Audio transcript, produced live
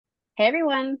Hey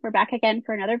everyone, we're back again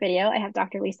for another video. I have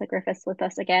Dr. Lisa Griffiths with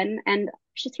us again, and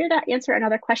she's here to answer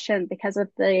another question because of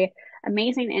the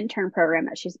amazing intern program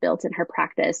that she's built in her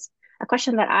practice. A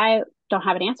question that I don't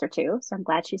have an answer to, so I'm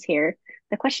glad she's here.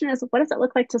 The question is, what does it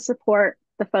look like to support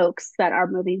the folks that are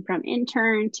moving from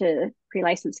intern to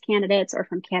pre-licensed candidates or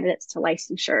from candidates to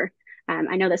licensure?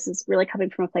 I know this is really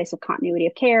coming from a place of continuity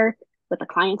of care with the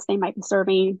clients they might be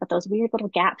serving, but those weird little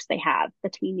gaps they have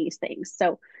between these things.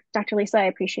 So Dr. Lisa, I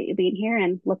appreciate you being here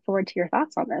and look forward to your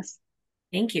thoughts on this.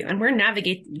 Thank you. And we're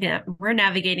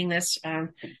navigating this for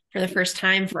the first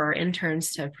time for our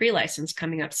interns to pre-license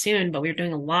coming up soon, but we're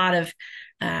doing a lot of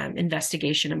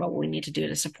investigation about what we need to do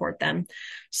to support them.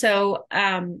 So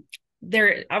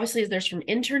there obviously there's from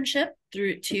internship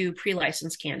through to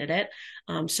pre-license candidate.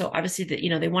 So obviously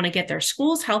that they want to get their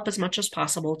school's help as much as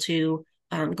possible to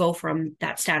go from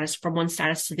that status from one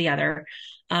status to the other.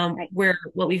 Right. Where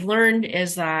what we've learned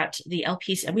is that the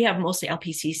LPC, and we have mostly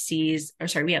LPCCs, or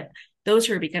sorry, we have those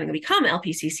who are going to become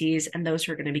LPCCs and those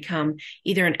who are going to become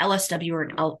either an LSW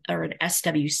or an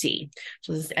SWC.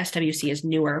 So this SWC is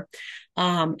newer.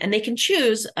 And they can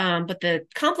choose, but the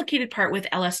complicated part with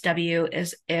LSW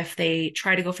is if they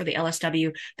try to go for the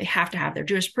LSW, they have to have their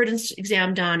jurisprudence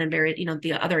exam done and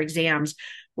the other exams.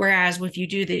 Whereas if you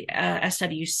do the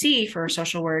SWC for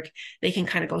social work, they can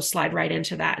kind of go slide right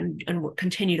into that and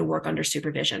continue to work under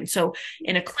supervision. So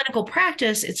in a clinical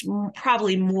practice, it's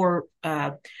probably more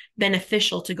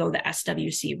beneficial to go the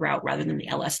SWC route rather than the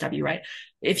LSW, right?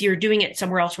 If you're doing it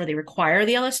somewhere else where they require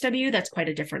the LSW, that's quite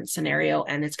a different scenario,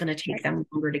 and it's going to take them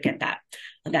longer to get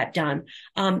that done.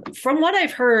 From what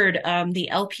I've heard, the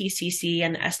LPCC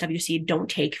and the SWC don't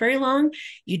take very long.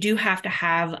 You do have to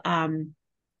have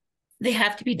they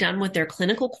have to be done with their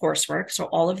clinical coursework. So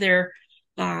all of their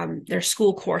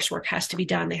school coursework has to be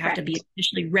done. They have to be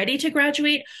officially ready to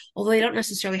graduate, although they don't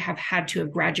necessarily have had to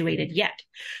have graduated yet.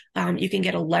 You can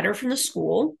get a letter from the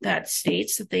school that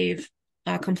states that they've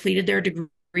completed their degree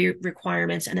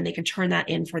requirements, and then they can turn that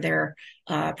in for their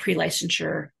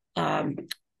pre-licensure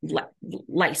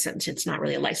license. It's not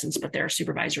really a license, but their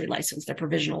supervisory license, their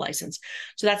provisional license.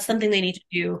 So that's something they need to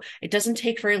do. It doesn't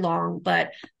take very long, but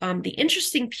the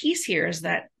interesting piece here is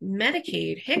that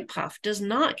Medicaid, HCPF, does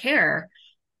not care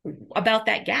about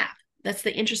that gap. That's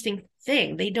the interesting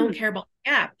thing. They don't care about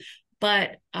the gap,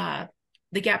 but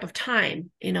the gap of time,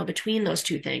 between those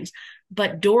two things.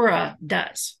 But DORA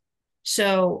does.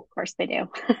 So, of course they do.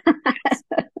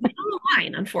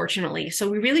 line, unfortunately. So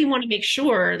we really want to make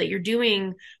sure that you're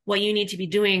doing what you need to be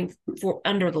doing for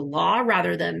under the law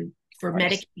rather than for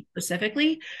Medicaid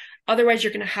specifically. Otherwise,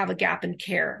 you're going to have a gap in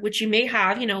care, which you may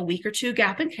have, a week or two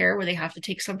gap in care where they have to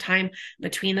take some time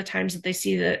between the times that they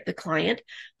see the client.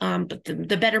 But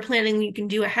the better planning you can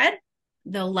do ahead,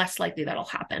 the less likely that'll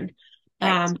happen.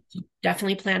 Right.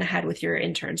 Definitely plan ahead with your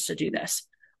interns to do this.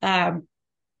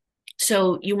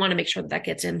 So you want to make sure that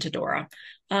gets into DORA.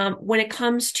 When it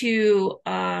comes to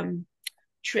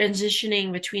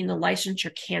transitioning between the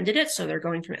licensure candidates, so they're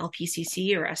going from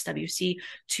LPCC or SWC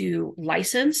to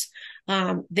license,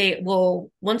 they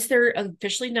will, once they're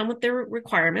officially done with their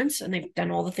requirements and they've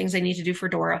done all the things they need to do for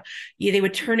DORA, they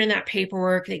would turn in that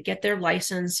paperwork, they get their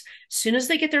license. As soon as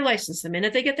they get their license, the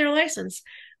minute they get their license,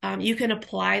 you can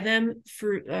apply them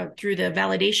through the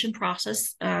validation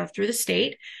process through the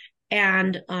state.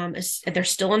 And they're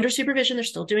still under supervision. They're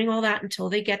still doing all that until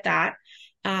they get that.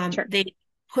 Sure. They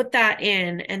put that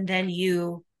in, and then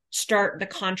you start the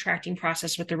contracting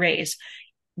process with the raise.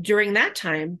 During that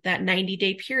time, that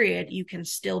 90-day period, you can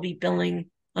still be billing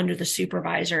under the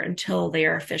supervisor until they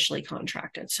are officially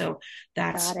contracted. So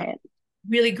that's a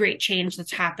really great change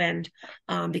that's happened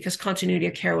because continuity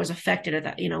of care was affected at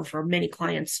that, for many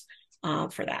clients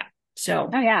for that. So,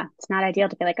 oh yeah, it's not ideal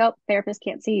to be like, oh, therapist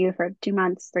can't see you for 2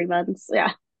 months, 3 months.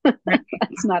 Yeah,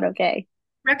 that's not okay.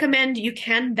 recommend you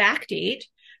can backdate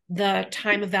the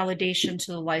time of validation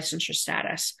to the licensure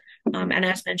status. And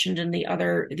as mentioned in the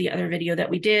other video that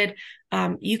we did,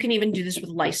 you can even do this with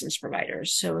licensed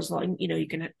providers. So as long you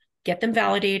can get them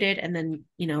validated and then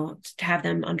have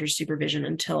them under supervision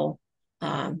until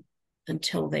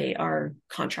they are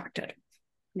contracted.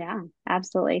 Yeah,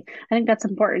 absolutely. I think that's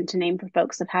important to name for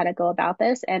folks of how to go about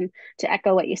this. And to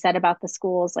echo what you said about the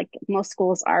schools, like most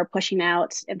schools are pushing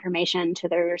out information to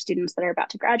their students that are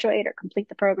about to graduate or complete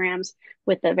the programs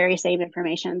with the very same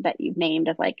information that you've named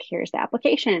of like, here's the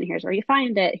application, here's where you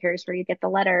find it, here's where you get the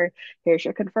letter, here's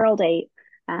your conferral date,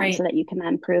 Right. so that you can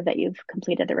then prove that you've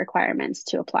completed the requirements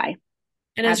to apply.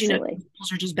 And as Absolutely.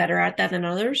 schools are just better at that than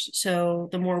others. So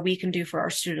the more we can do for our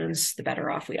students, the better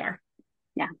off we are.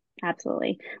 Yeah,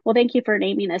 absolutely. Well, thank you for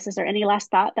naming this. Is there any last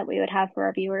thought that we would have for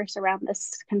our viewers around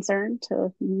this concern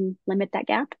to limit that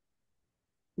gap?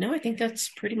 No, I think that's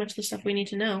pretty much the stuff we need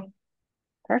to know.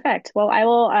 Perfect. Well, I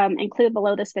will include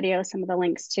below this video some of the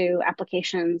links to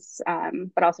applications,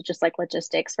 but also just like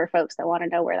logistics for folks that want to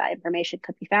know where that information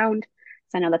could be found.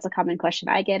 So I know that's a common question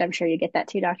I get. I'm sure you get that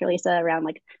too, Dr. Lisa, around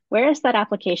like, where is that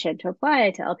application to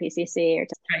apply to LPCC or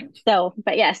to Right. so,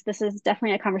 but yes, this is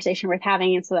definitely a conversation worth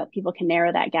having, and so that people can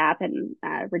narrow that gap and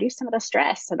reduce some of the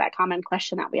stress. So that common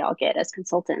question that we all get as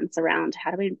consultants around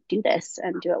how do we do this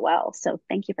and do it well. So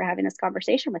thank you for having this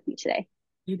conversation with me today.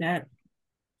 You bet.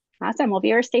 Awesome. Well,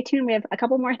 viewers, stay tuned. We have a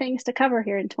couple more things to cover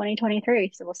here in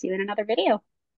 2023. So we'll see you in another video.